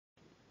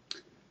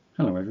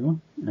Hello everyone,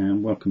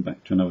 and welcome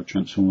back to another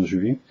Transformers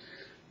review.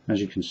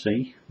 As you can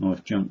see,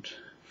 I've jumped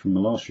from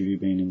the last review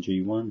being in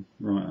G1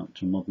 right up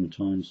to modern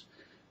times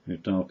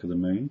with Dark of the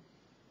Moon,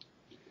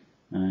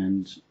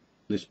 and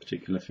this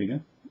particular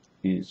figure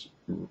is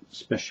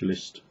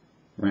Specialist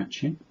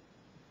Ratchet.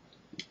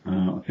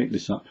 I picked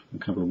this up a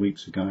couple of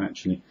weeks ago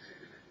actually,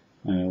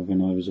 when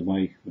I was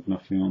away with my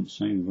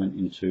fiance. We went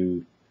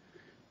into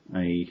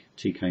a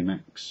TK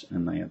Maxx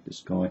and they had this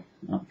guy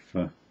up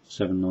for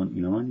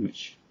 $7.99,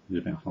 which is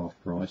about half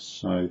price,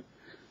 so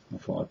I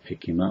thought I'd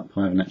pick him up.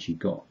 I haven't actually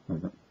got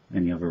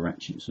any other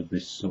Ratchets of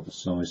this sort of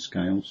size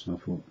scale, so I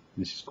thought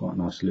this is quite a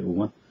nice little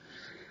one.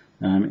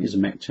 It is a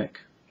mechtech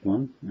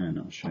one, and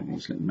I'll show you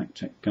this little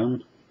mechtech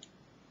gun.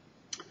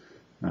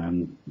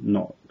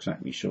 Not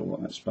exactly sure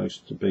what that's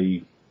supposed to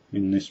be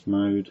in this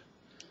mode.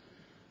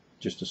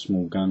 Just a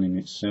small gun in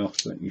itself,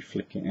 but you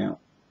flick it out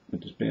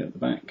with this bit at the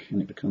back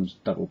and it becomes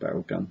a double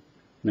barrel gun.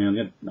 Now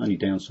the only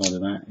downside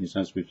of that is,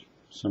 as with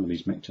some of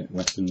these mechtech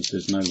weapons,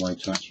 there's no way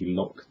to actually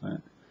lock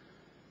that,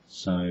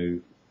 so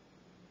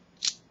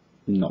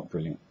not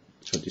brilliant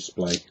for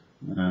display.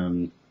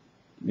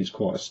 It's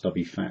quite a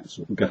stubby fat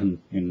sort of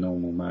gun in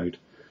normal mode,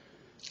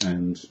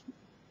 and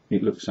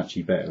it looks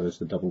actually better as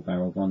the double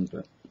barrel one,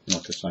 but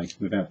like I say,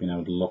 without being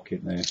able to lock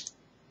it there,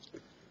 a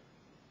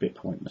bit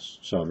pointless.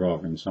 So I'd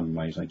rather, in some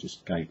ways, they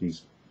just gave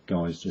these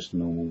guys just a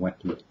normal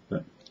weapon,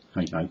 but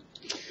hey ho.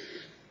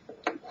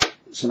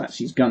 So that's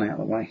his gun out of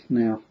the way.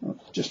 Now I'll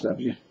just have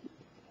you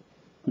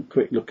a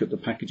quick look at the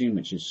packaging,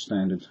 which is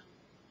standard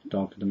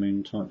Dark of the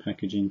Moon type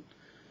packaging.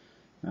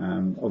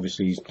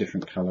 Obviously he's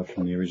different colour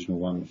from the original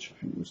one, which I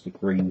think was the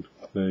green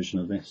version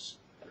of this,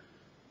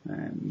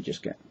 and you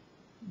just get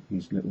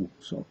his little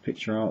sort of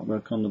picture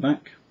artwork on the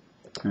back,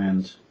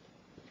 and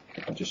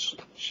I'll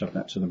just shove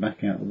that to the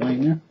back out of the way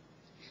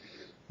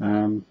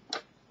now.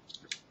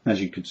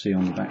 As you could see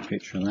on the back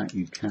picture of that,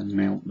 you can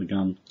mount the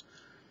gun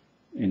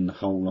in the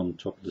hole on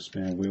top of the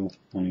spare wheel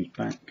on his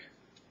back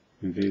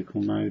in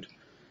vehicle mode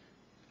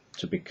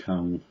to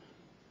become,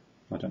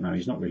 I don't know,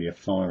 he's not really a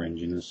fire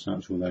engine as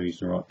such, although he's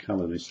the right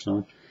colour this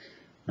time.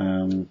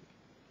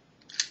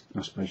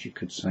 I suppose you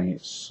could say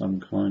it's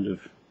some kind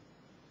of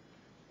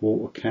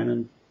water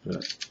cannon,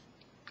 but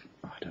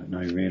I don't know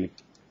really,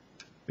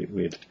 a bit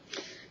weird,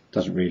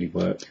 doesn't really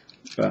work,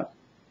 but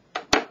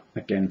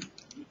again,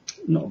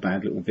 not a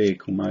bad little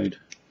vehicle mode.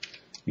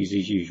 He's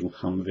his usual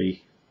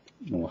Humvee,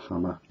 or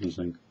Hummer as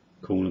they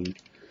call them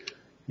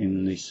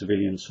in the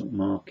civilian sort of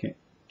market.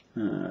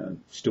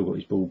 Still got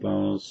his bull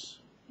bars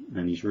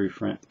and his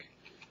roof rack.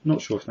 Not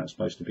sure if that's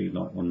supposed to be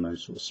like one of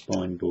those sort of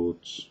spine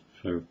boards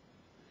for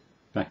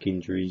back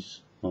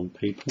injuries on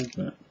people,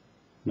 but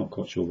not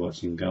quite sure why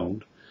it's in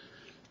gold.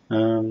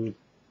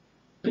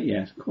 But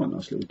yeah, quite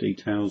nice little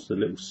details. The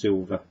little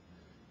silver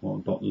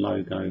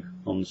logo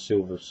on the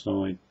silver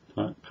side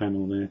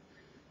panel there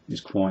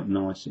is quite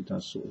nice. It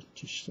does sort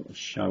of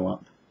show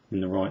up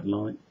in the right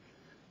light.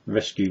 The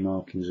rescue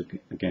markings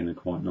again are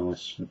quite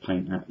nice. The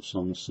paint apps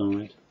on the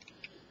side.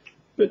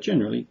 But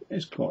generally,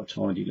 it's quite a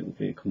tidy little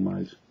vehicle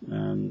mode.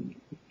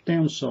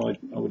 Downside,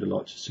 I would have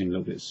liked to see a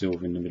little bit of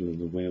silver in the middle of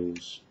the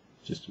wheels,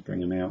 just to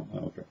bring them out.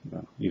 Well,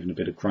 even a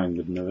bit of chrome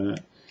wouldn't have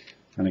hurt.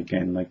 And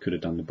again, they could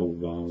have done the bull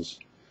bars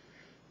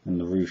and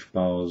the roof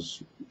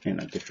bars in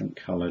a different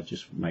colour,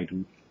 just made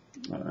them,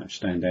 I don't know,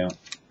 stand out.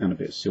 And a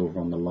bit of silver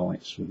on the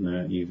lights wouldn't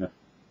hurt either.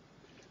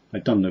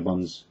 They've done the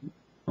ones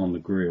on the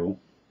grille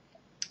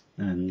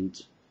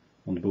and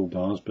on the bull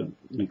bars, but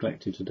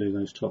neglected to do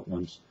those top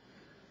ones.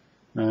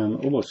 I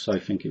also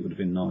think it would have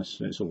been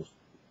nice, it's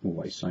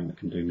always something I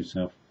can do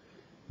myself,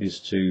 is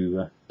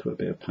to put a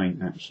bit of paint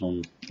apps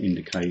on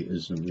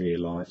indicators and rear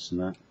lights and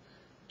that,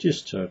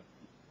 just to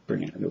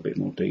bring out a little bit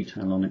more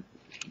detail on it.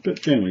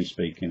 But generally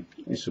speaking,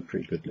 it's a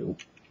pretty good little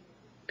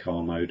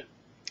car mode.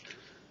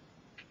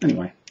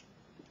 Anyway,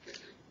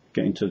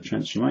 getting to the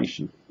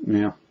transformation.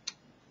 Now,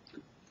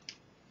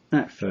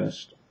 at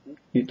first,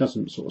 it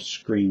doesn't sort of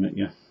scream at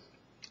you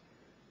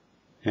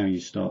how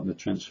you start the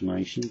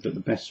transformation, but the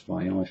best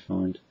way I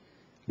find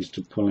is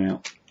to pull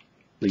out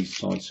these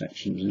side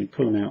sections, and you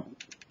pull them out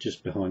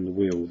just behind the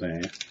wheel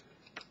there,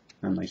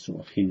 and they sort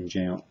of hinge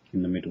out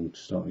in the middle to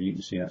start. You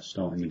can see that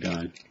starting to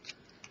go,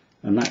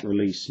 and that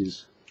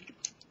releases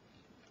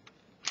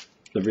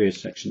the rear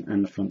section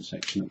and the front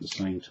section at the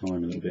same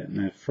time a little bit.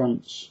 Now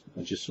fronts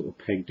are just sort of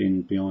pegged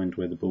in behind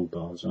where the bull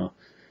bars are,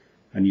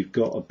 and you've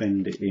got to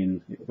bend it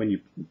in when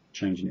you're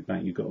changing it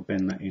back. You've got to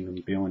bend that in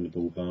and behind the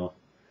bull bar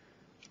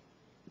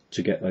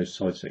to get those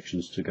side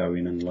sections to go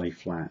in and lay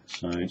flat.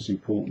 So it's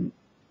important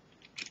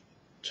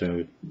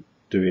to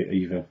do it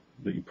either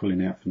that you're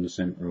pulling out from the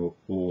centre,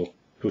 or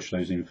push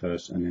those in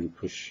first and then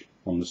push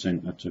on the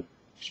centre to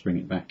spring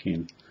it back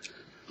in.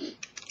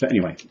 But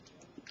anyway,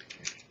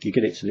 you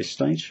get it to this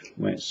stage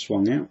where it's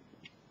swung out.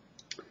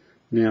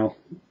 Now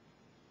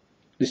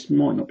this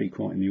might not be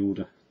quite in the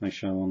order they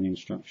show on the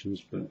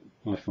instructions, but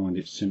I find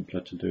it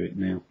simpler to do it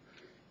now.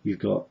 You've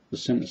got the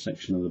centre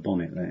section of the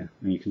bonnet there,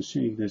 and you can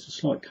see there's a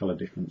slight colour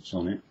difference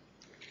on it.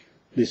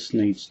 This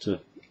needs to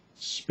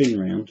spin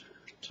round,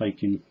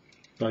 taking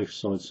both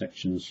side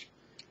sections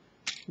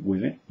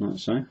with it, like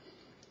so,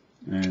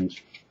 and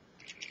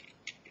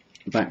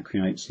that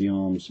creates the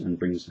arms and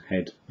brings the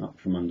head up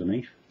from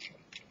underneath.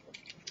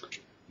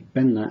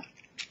 Bend that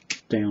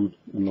down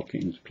and lock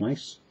it into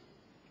place.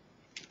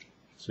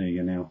 So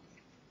you now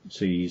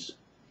see his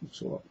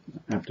sort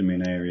of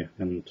abdomen area,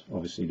 and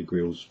obviously the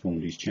grill's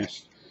formed his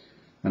chest,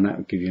 and that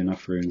would give you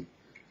enough room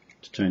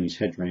to turn his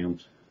head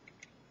round,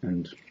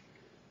 and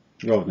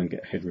rather than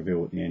get a head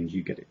reveal at the end,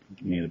 you get it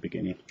near the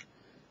beginning.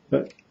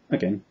 But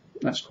again,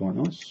 that's quite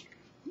nice,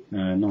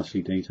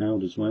 nicely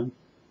detailed as well.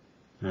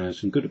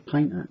 Some good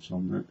paint apps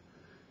on that.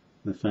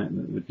 The fact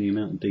that with the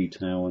amount of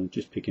detail and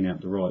just picking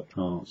out the right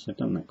parts, they've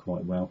done that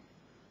quite well.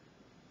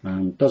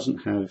 Doesn't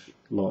have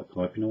light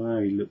piping,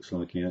 although he looks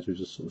like he has,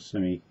 with a sort of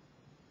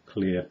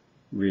semi-clear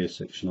rear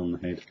section on the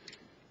head.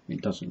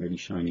 It doesn't really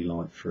show any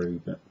light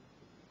through, but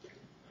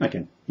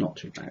again, not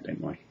too bad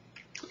anyway.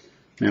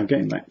 Now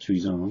getting back to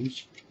his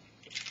arms,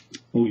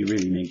 all you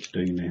really need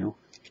to do now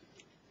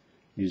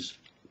is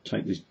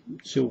take this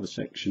silver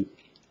section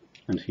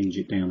and hinge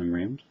it down and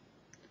round,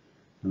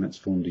 and that's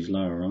formed his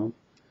lower arm,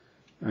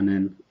 and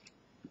then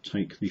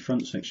take the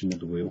front section of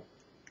the wheel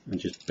and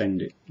just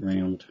bend it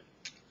round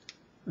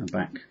and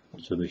back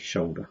to the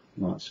shoulder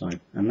like so,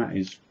 and that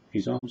is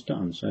his arms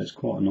done. So it's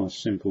quite a nice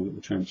simple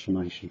little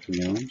transformation for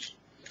the arms.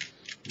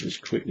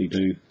 Just quickly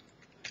do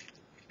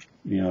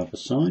the other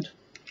side,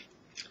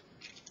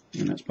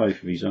 and that's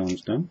both of his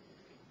arms done.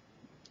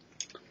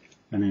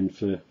 And then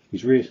for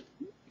his rear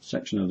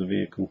section of the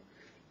vehicle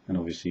and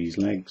obviously his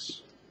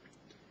legs,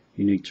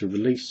 you need to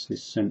release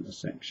this centre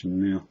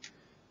section. Now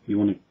you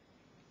want to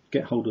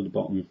get hold of the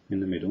bottom in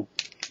the middle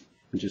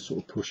and just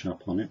sort of push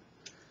up on it,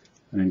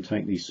 and then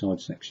take these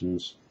side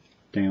sections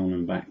down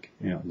and back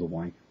out of the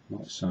way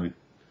like so.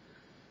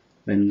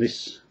 Then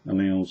this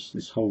allows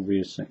this whole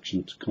rear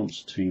section to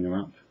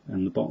concertina up,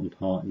 and the bottom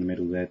part in the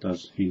middle there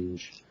does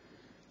hinge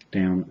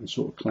down and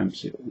sort of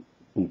clamps it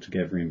all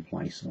together in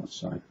place like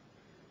so.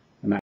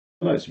 And that,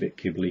 although it's a bit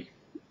kibbly,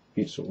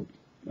 it sort of,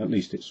 at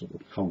least it sort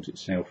of holds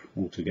itself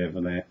all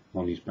together there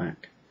on his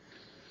back.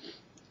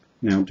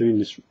 Now doing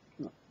this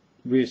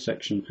rear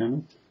section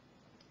panel,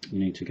 you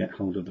need to get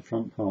hold of the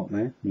front part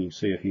there, and you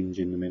see a hinge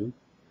in the middle.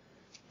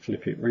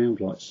 Flip it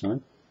round like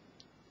so,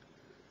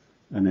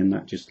 and then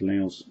that just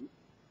allows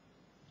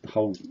the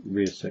whole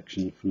rear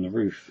section from the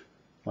roof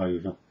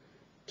over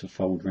to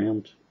fold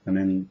round, and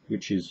then,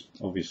 which is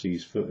obviously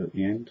his foot at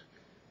the end,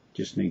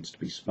 just needs to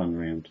be spun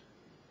round,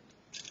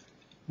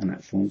 and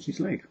that forms his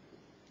leg.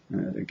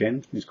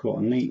 Again, it's quite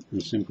a neat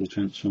and simple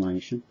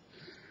transformation.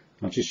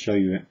 I'll just show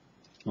you it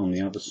on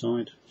the other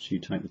side. So you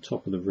take the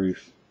top of the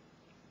roof,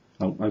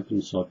 I'll open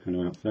the side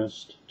panel out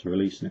first to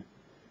release it,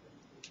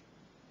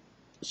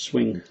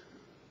 swing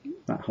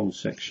that whole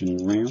section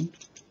round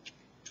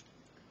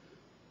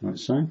like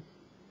so,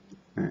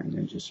 and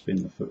then just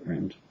spin the foot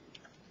round,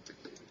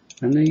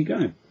 and there you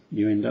go.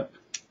 You end up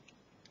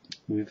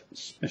with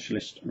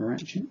specialist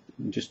Ratchet.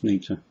 You just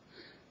need to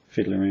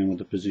fiddle around with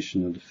the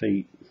position of the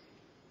feet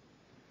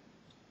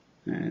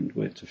and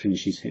where to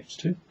finish his hips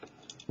too,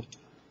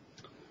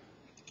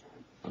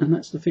 and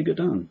that's the figure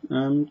done.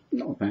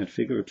 Not a bad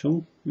figure at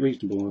all.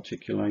 Reasonable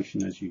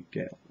articulation as you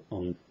get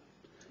on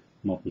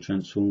modern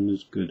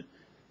Transformers. Good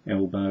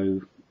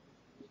elbow,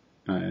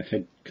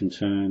 head can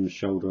turn,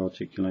 shoulder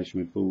articulation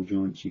with ball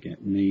joints. You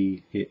get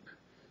knee, hip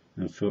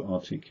and foot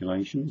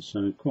articulation,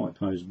 so quite a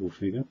poseable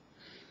figure.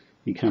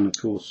 He can of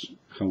course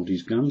hold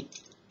his gun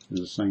with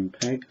the same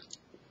peg,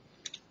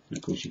 and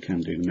of course you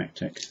can do the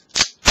mechtech.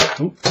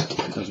 Oh,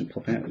 it doesn't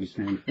pop out of his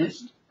hand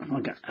first. I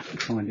have to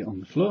find it on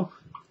the floor.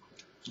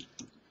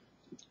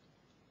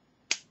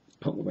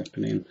 Pop the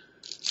weapon in.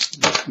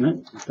 No,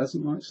 it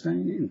doesn't like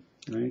staying in.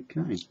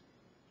 Okay, it's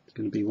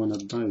going to be one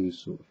of those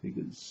sort of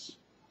figures.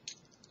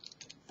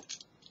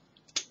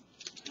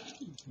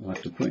 I'll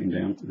have to put him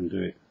down and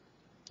do it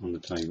on the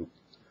table.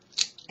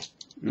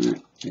 No,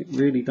 it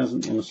really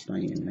doesn't want to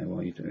stay in there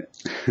while you do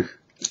it.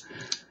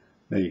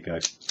 There you go.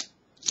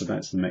 So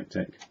that's the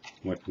mechtech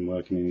weapon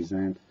working in his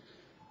hand.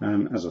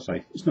 As I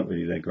say, it's not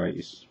really their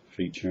greatest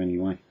feature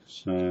anyway,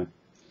 so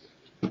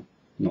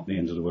not the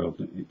end of the world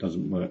that it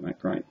doesn't work that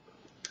great.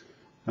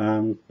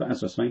 But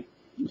as I say,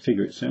 the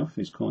figure itself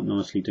is quite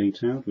nicely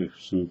detailed with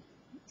some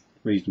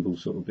reasonable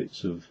sort of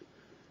bits of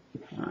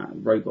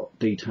robot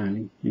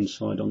detailing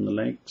inside on the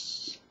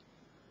legs.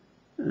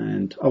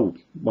 And oh,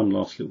 one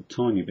last little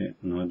tiny bit,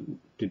 and I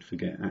did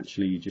forget,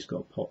 actually you just got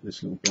to pop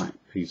this little black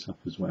piece up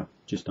as well,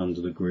 just under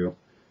the grille,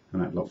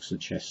 and that locks the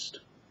chest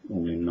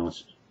all in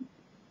nice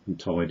and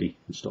tidy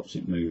and stops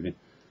it moving.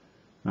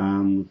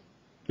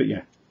 But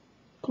yeah,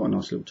 quite a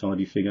nice little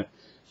tidy figure.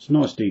 Some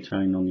nice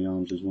detailing on the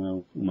arms as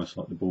well, almost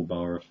like the bull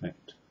bar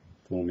effect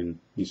forming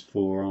his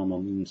forearm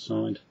on the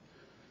inside.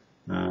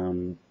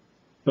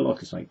 But like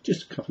I say,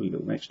 just a couple of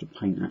little extra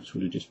paint apps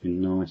would have just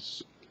been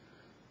nice.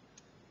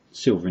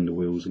 Silver in the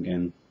wheels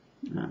again.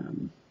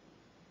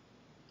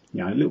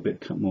 Yeah, a little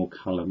bit more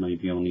colour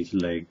maybe on his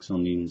legs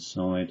on the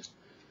inside,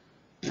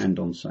 and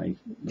on say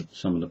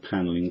some of the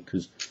panelling,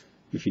 because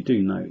if you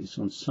do notice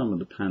on some of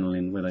the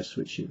panelling where they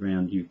switch it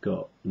around, you've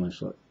got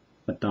almost like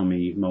a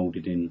dummy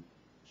moulded in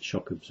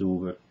shock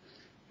absorber. A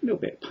little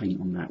bit of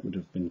paint on that would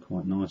have been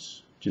quite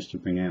nice, just to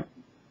bring out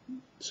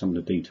some of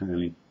the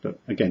detailing. But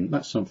again,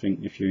 that's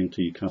something if you're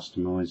into your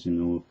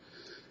customising, or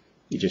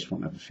you just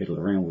want to have a fiddle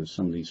around with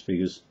some of these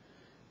figures,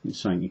 it's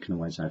something you can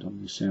always add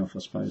on yourself, I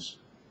suppose.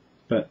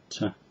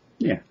 But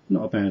yeah,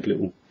 not a bad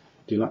little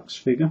deluxe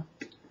figure.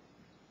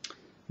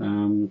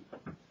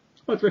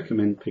 I'd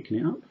recommend picking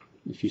it up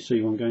if you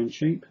see one going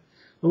cheap.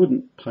 I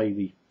wouldn't pay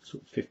the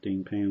sort of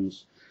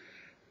 £15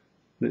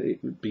 that it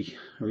would be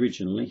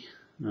originally.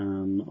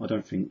 I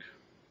don't think,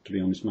 to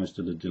be honest, most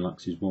of the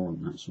deluxes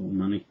warrant that sort of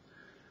money.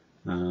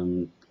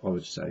 I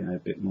would say a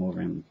bit more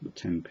around the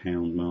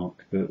 £10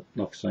 mark, but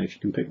like I say, if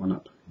you can pick one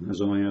up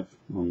as I have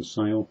on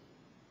sale,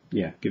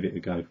 yeah, give it a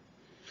go.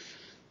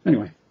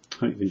 Anyway,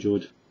 hope you've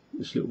enjoyed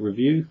this little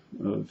review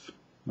of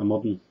a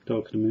modern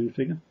Dark of the Moon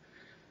figure.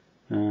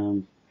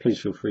 Please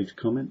feel free to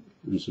comment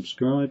and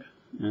subscribe,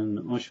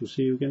 and I shall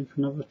see you again for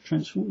another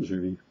Transformers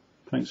review.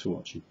 Thanks for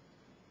watching.